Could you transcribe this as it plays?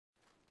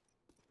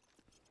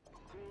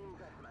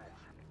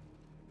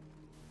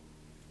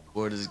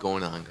What is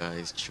going on,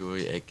 guys? Troy,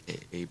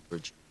 aka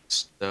Bridge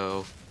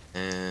Stealth,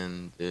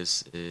 and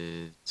this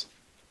is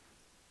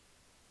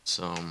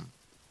some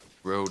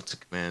Road to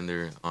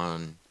Commander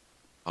on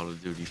Call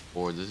of Duty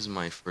 4. This is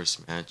my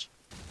first match,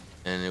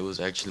 and it was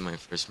actually my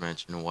first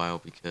match in a while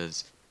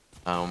because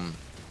um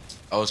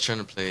I was trying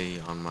to play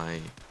on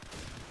my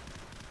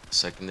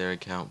secondary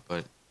account,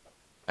 but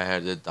I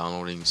had the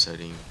downloading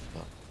setting,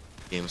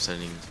 game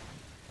settings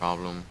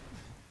problem,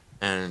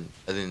 and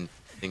I didn't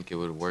think it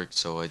would work,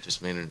 so I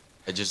just made it.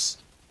 I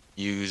just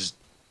used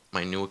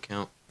my new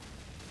account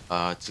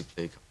to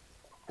play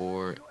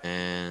 4,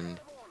 and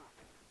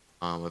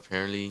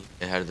apparently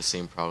it had the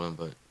same problem,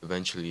 but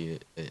eventually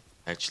it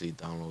actually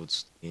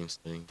downloads the game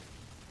setting.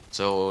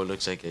 So it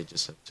looks like I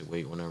just have to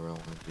wait whenever I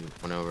want to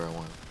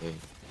play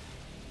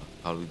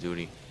Call of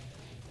Duty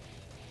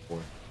 4.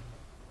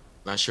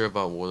 Not sure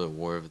about World at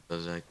War if it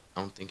does that.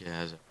 I don't think it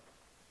has it.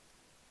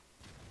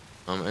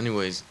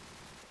 Anyways,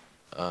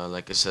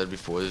 like I said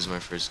before, this is my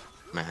first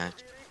match.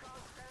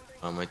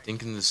 I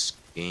think in this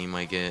game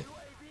I get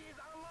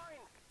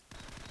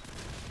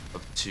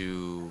up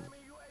to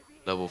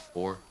level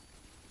 4.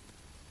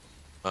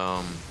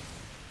 Um,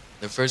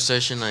 the first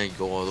session I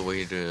go all the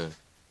way to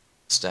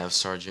Staff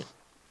Sergeant,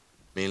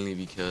 mainly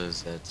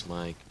because that's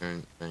my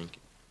current rank,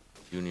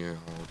 Junior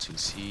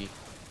RTC,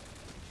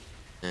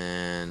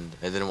 and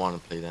I didn't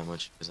want to play that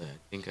much because I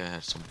think I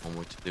had some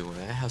homework to do.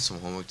 I have some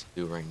homework to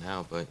do right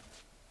now, but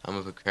I'm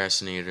a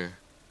procrastinator.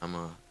 I'm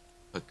a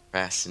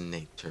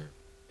procrastinator.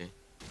 Okay.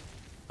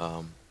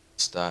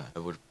 Just thought I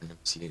would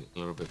pronunciate a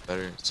little bit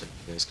better so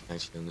you guys can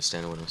actually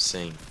understand what I'm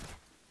saying.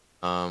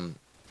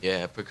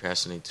 Yeah, I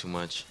procrastinate too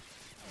much.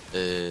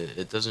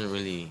 It doesn't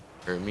really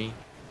hurt me.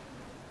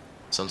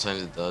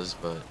 Sometimes it does,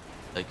 but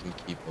I can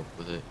keep up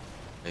with it,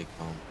 like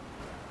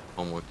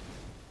homework,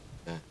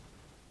 like that.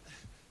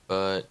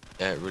 But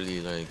that really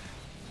it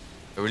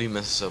really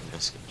messes up my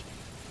schedule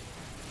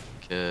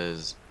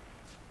because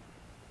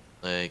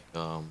like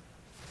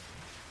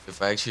if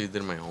I actually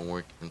did my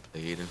homework and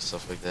played and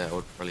stuff like that, I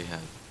would probably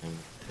have time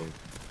to upload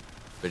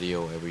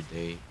video every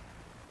day.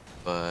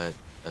 But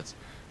that's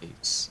not the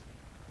case.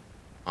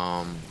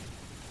 Um,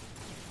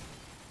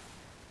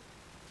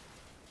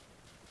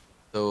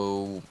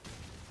 so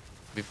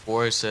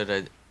before I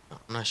said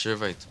I'm not sure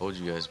if I told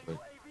you guys, but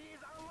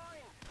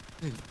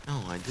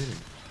no, I didn't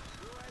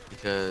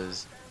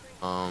because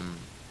um,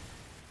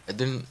 I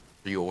didn't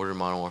pre-order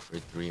Modern Warfare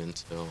 3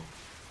 until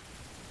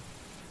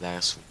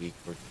last week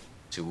or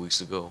 2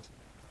 weeks ago.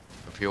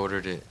 I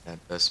pre-ordered it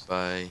at Best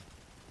Buy.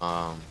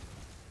 Um,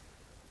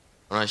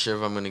 I'm not sure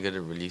if I'm gonna get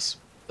a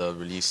the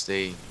release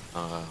day.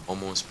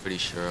 Almost pretty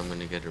sure I'm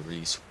gonna get a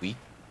release week.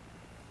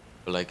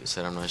 But like I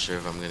said, I'm not sure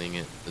if I'm getting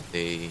it the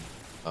day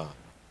uh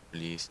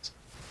released.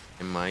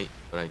 I might,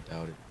 but I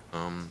doubt it.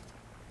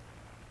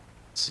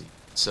 Let's see.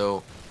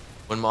 So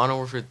when Modern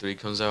Warfare 3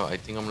 comes out, I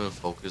think I'm gonna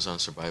focus on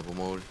survival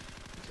mode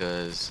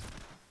because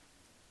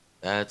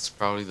that's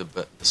probably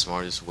the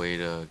smartest way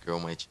to grow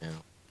my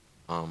channel.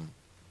 Um,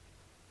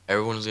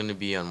 Everyone's gonna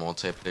be on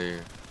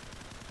multiplayer,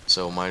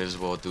 so might as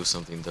well do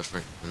something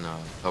different and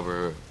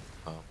cover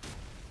uh,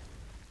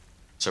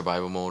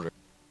 survival mode.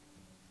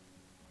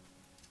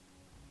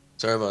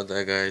 Sorry about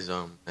that, guys.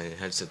 My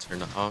headset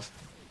turned off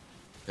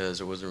because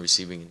it wasn't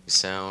receiving any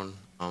sound.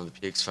 The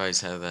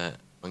PX5s have that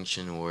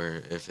function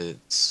where if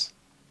it's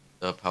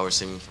the power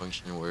saving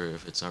function where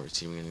if it's not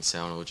receiving any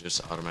sound, it will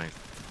just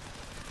automatically.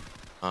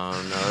 Now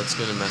that's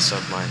gonna mess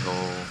up my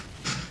whole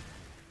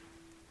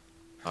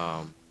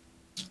um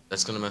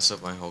that's gonna mess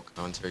up my whole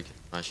commentary. 'Cause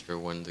I'm not sure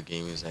when the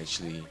game is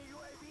actually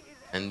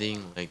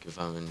ending. Like if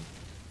I'm in,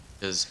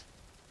 because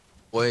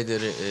the way I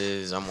did it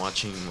is I'm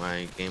watching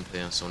my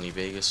gameplay on Sony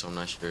Vegas, so I'm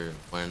not sure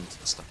when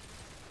to stop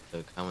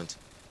the comment.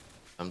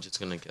 I'm just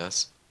gonna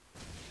guess.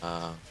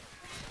 Uh,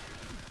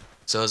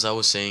 so as I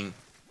was saying,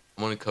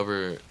 I'm gonna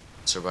cover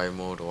survival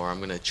mode, or I'm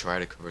gonna try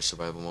to cover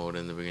survival mode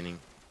in the beginning,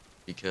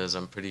 because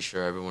I'm pretty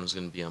sure everyone's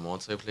gonna be on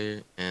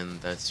multiplayer, and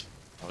that's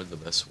probably the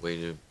best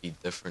way to be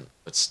different,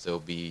 but still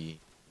be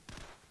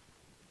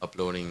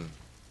uploading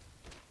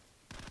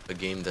a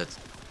game that's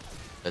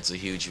a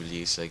huge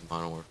release like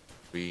Modern Warfare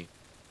 3.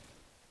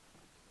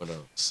 What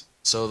else?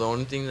 So the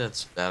only thing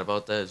that's bad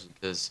about that is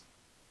because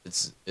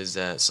is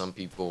that some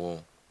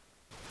people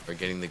are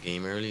getting the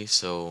game early,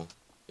 so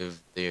if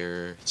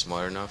they're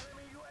smart enough,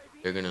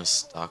 they're gonna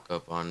stock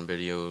up on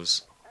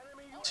videos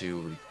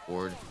to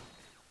record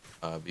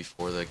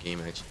before the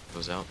game actually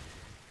goes out.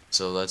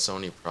 So that's the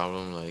only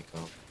problem. Like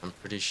I'm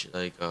pretty sure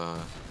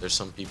there's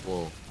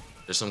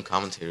some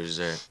commentators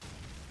there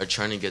are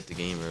trying to get the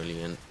game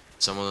early, and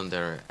some of them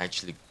that are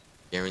actually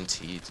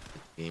guaranteed to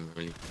get the game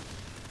early.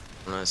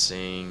 I'm not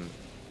saying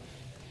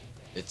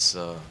it's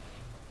a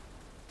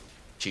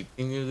cheap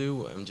thing to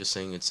do. I'm just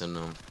saying it's an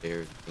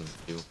unfair thing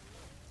to do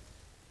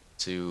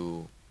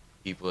to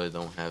people that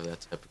don't have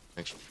that type of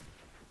connection,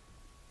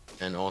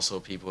 and also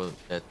people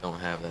that don't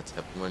have that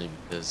type of money.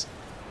 Because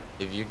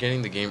if you're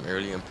getting the game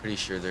early, I'm pretty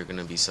sure they're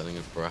gonna be selling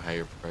it for a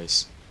higher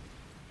price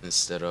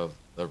instead of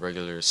the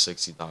regular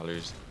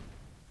 $60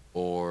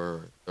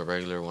 or a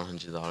regular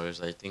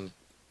 $100. I think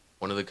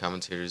one of the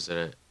commentators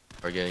that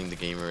are getting the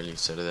game early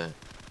said that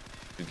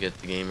to get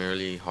the game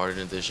early,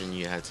 Hardened Edition,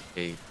 you had to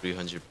pay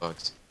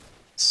 $300.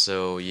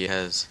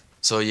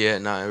 So yeah,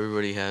 not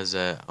everybody has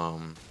that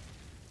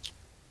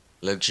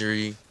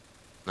luxury.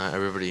 Not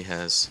everybody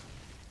has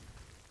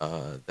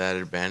that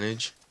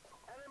advantage.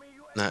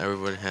 Not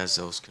everyone has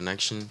those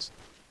connections.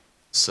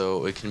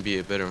 So it can be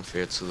a bit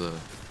unfair to the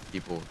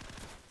people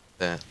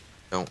that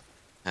don't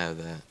have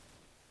that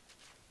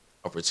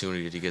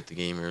opportunity to get the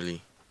game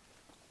early.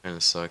 Kind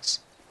of sucks.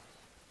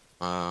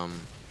 Um.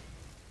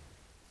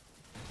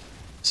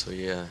 So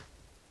yeah.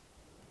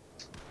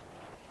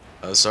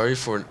 Sorry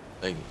for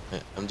like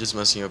I'm just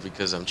messing up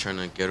because I'm trying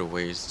to get a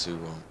ways to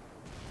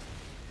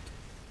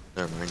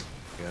Never mind.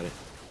 I got it.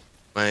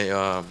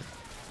 My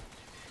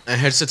my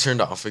headset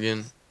turned off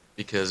again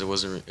because it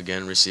wasn't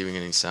again receiving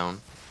any sound.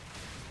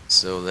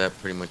 So that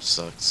pretty much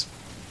sucks.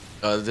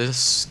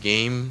 This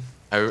game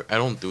I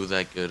don't do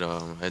that good.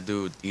 I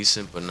do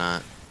decent but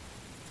not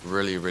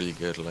really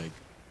good, like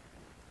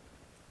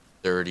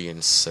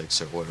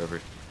 30-6 or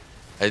whatever.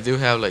 I do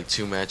have like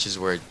two matches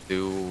where I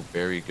do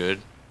very good.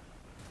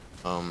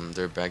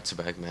 They're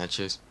back-to-back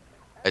matches.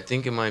 I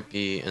think it might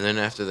be, and then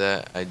after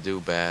that I do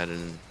bad,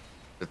 and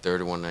the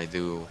third one I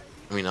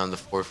mean on the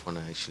fourth one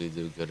I actually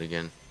do good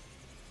again.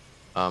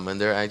 And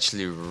they're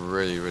actually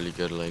really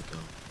good. Like,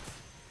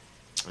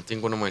 I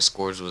think one of my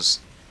scores was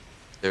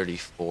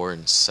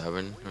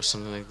 34-7 or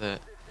something like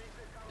that.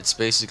 It's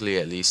basically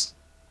at least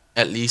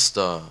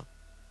 3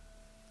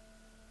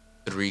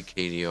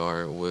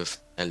 KDR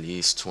with at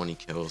least 20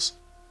 kills.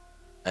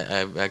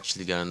 I've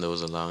actually gotten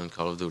those a lot in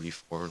Call of Duty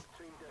 4.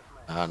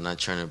 I'm not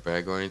trying to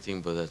brag or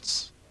anything, but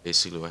that's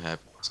basically what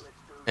happens.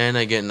 And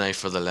I get knife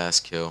for the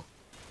last kill.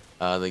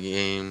 The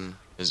game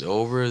is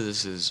over.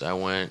 I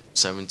went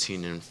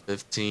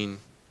 17-15.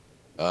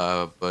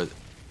 But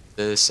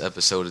this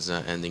episode is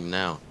not ending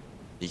now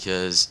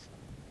because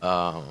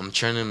I'm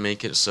trying to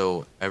make it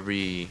so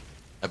every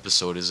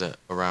episode is at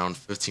around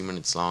 15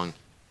 minutes long.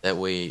 That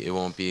way it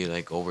won't be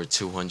like over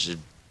 200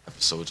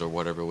 episodes or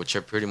whatever, which I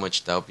pretty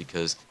much doubt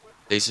because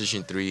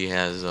PlayStation 3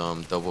 has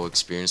double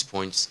experience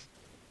points.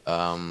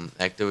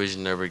 Activision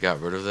never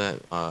got rid of that.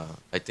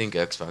 I think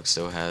Xbox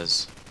still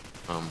has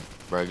um,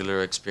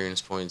 regular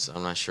experience points.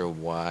 I'm not sure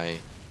why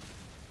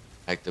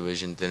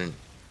Activision didn't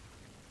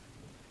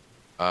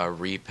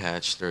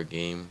repatch their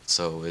game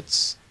so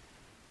it's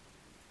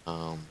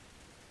um,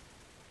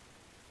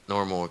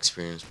 normal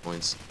experience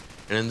points.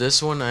 And in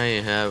this one, I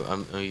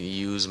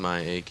use my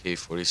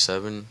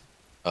AK-47.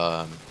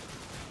 Um,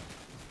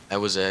 I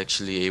was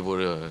actually able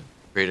to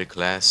create a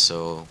class,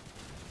 so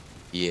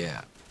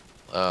yeah.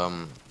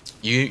 Um,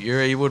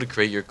 you're able to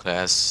create your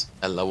class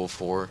at level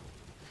 4,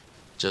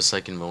 just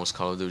like in most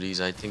Call of Duties.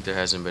 I think there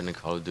hasn't been a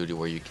Call of Duty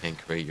where you can't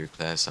create your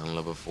class on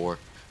level 4,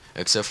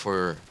 except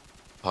for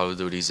Call of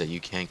Duties that you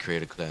can't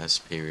create a class.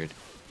 Period.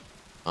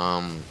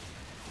 Um,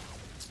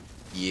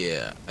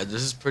 yeah,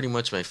 this is pretty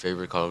much my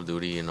favorite Call of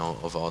Duty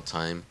of all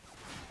time.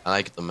 I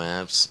like the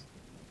maps.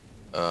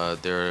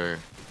 They're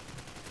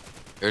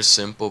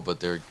simple, but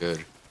they're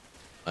good.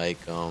 Like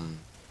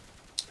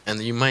and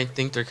you might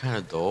think they're kind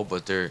of dull,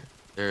 but they're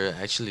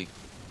actually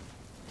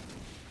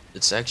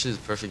it's actually the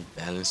perfect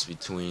balance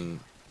between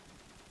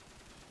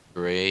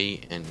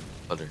gray and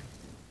color,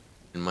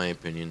 in my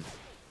opinion.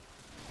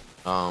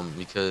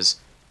 Because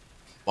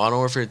Modern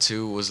Warfare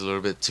 2 was a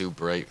little bit too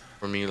bright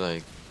for me.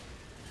 Like,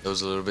 it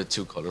was a little bit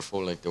too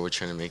colorful. Like, they were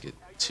trying to make it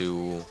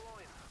too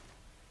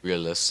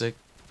realistic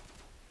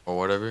or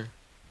whatever.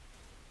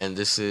 And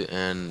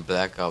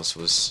Black Ops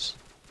was,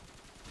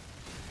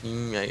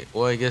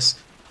 I guess,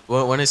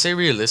 well, when I say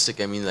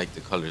realistic, I mean like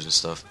the colors and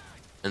stuff.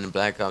 And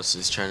Black Ops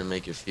is trying to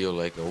make it feel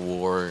like a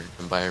war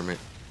environment.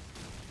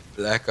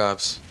 Black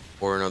Ops,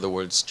 or in other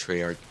words,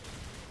 Treyarch,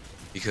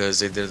 because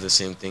they did the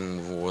same thing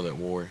with World at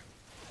War.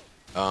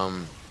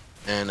 Um,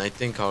 and I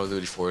think Call of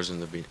Duty 4 is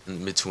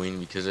in between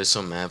because there's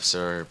some maps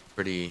that are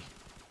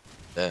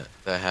that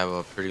have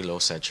a pretty low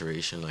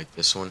saturation, like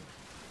this one,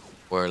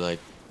 where like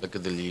look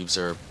at the leaves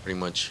are pretty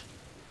much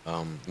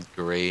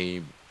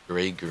gray,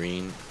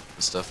 green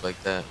and stuff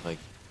like that, like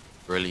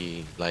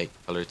really light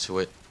color to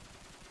it,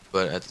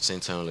 but at the same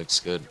time it looks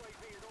good.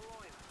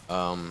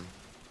 Um,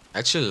 I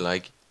actually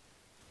like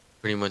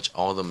pretty much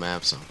all the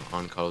maps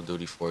on Call of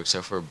Duty 4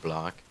 except for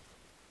Block,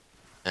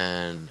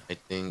 and I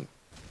think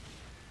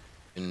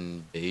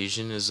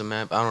Invasion is the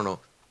map. I don't know.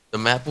 The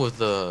map with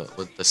the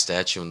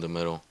statue in the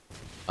middle.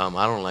 I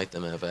don't like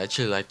that map. I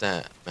actually like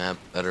that map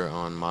better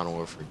on Modern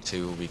Warfare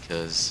 2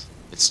 because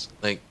it's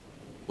like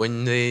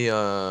when they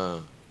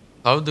Call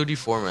of Duty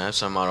 4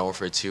 maps on Modern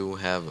Warfare 2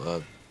 have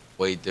a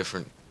way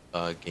different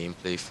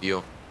gameplay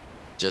feel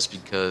just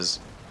because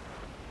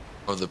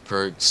of the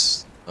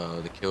perks,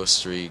 the kill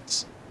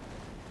streaks,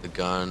 the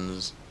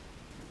guns,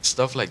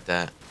 stuff like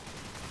that.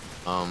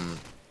 Um,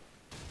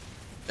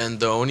 and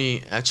the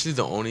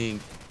only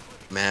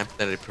map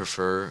that I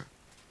prefer,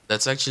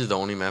 that's actually the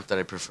only map that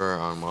I prefer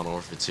on Modern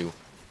Warfare 2.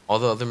 All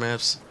the other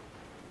maps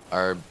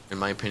are, in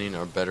my opinion,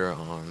 are better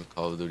on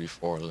Call of Duty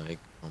 4. Like,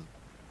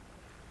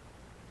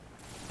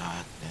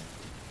 God damn,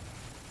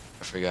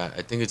 I forgot.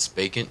 I think it's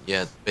Bacon.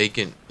 Yeah,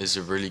 Bacon is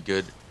a really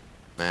good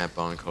map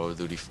on Call of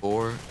Duty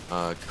 4.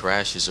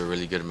 Crash is a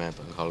really good map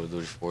on Call of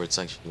Duty 4. It's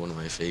actually one of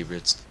my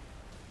favorites.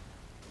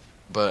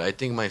 But I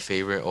think my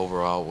favorite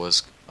overall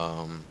was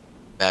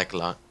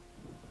Backlot.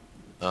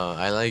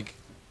 I like.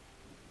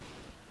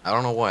 I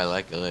don't know why I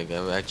like it. Like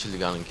I've actually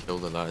gotten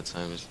killed a lot of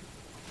times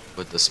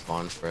with the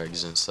spawn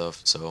frags and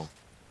stuff. So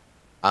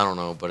I don't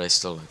know, but I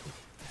still like it.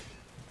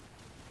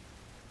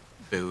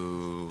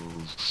 Boo.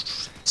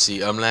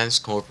 See, I'm Lance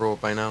Corporal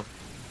by now.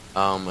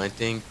 I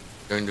think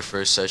during the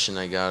first session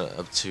I got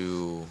up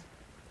to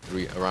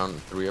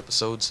around 3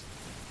 episodes.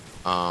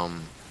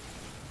 Um,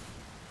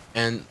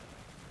 and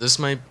this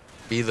might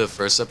be the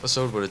first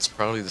episode, but it's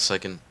probably the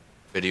second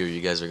video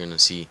you guys are gonna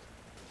see,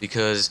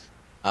 because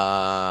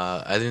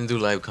I didn't do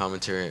live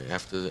commentary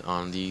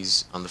on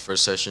the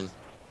first session.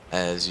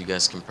 As you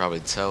guys can probably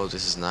tell,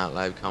 this is not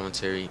live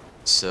commentary.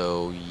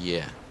 So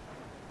yeah,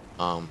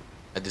 um,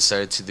 I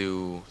decided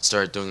to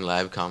start doing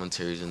live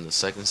commentaries in the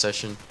second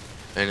session,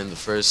 and in the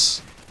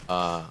first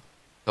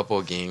couple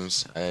of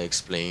games, I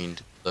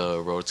explained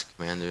the Road to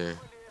Commander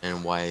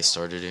and why I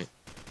started it,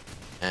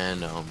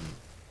 and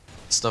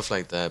stuff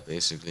like that,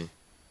 basically.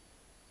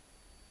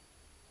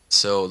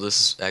 So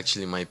this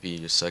actually might be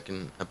your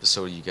second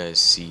episode you guys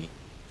see.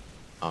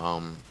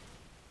 Um,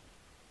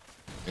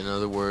 in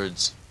other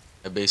words,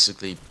 I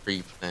basically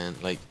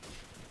pre-planned, like,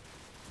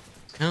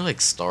 kind of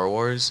like Star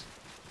Wars.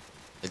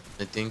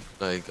 I think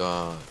like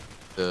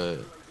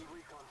the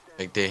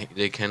like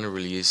they kind of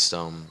released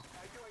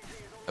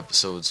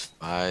episodes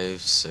 5,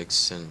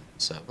 6, and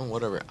 7,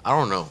 whatever. I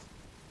don't know.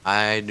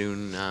 I do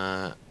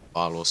not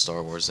follow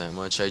Star Wars that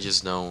much. I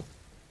just know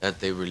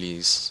that they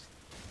released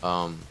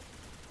um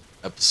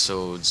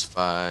episodes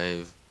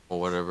 5 or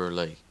whatever,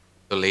 like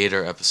the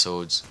later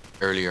episodes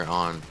earlier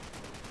on.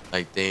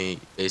 Like they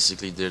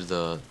basically did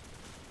the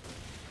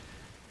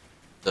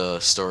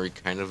story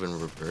kind of in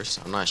reverse.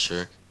 I'm not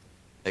sure.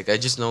 Like I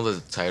just know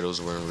that the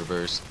titles were in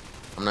reverse.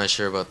 I'm not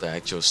sure about the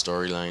actual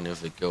storyline,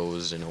 if it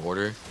goes in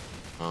order,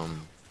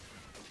 um,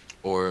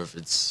 or if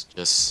it's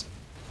just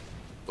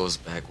goes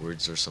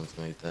backwards or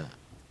something like that.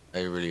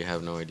 I really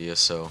have no idea.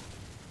 So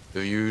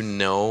if you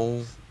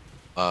know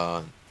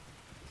uh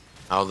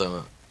how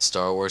the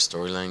Star Wars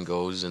storyline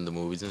goes in the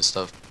movies and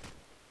stuff,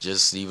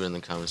 just leave it in the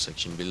comment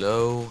section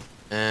below.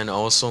 And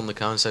also in the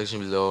comment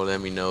section below,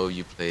 let me know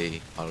you play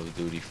Call of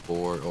Duty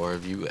 4, or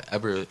if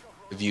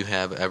you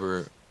have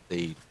ever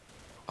played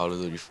Call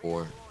of Duty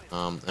 4.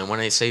 And when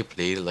I say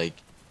played, like,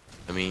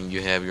 I mean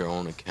you have your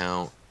own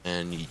account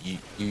and you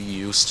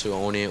used to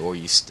own it, or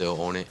you still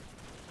own it.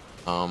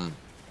 Um,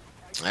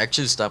 I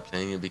actually stopped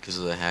playing it because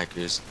of the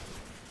hackers.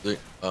 The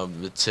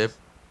tip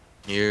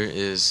here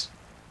is,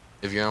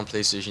 if you're on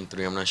PlayStation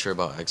 3, I'm not sure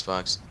about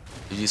Xbox.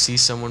 If you see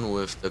someone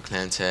with the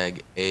clan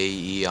tag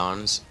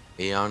Aeons,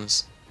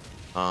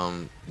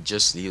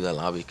 just leave that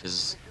lobby,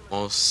 because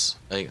most,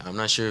 like, I'm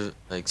not sure,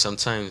 like,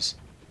 sometimes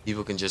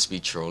people can just be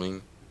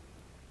trolling,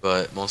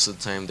 but most of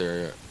the time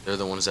they're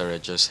the ones that are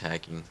just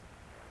hacking,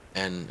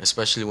 and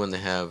especially when they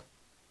have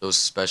those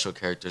special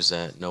characters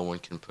that no one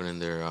can put in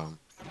their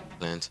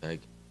clan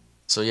tag.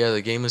 So yeah,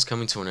 the game is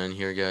coming to an end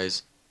here,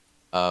 guys.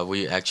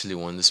 We actually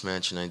won this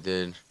match, and I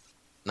did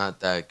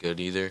not that good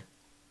either.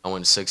 I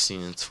went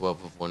 16 and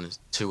 12 with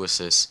 2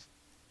 assists.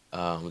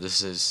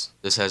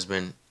 This has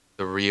been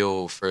the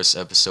real first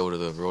episode of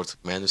the Road to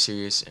Commander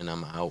series, and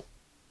I'm out.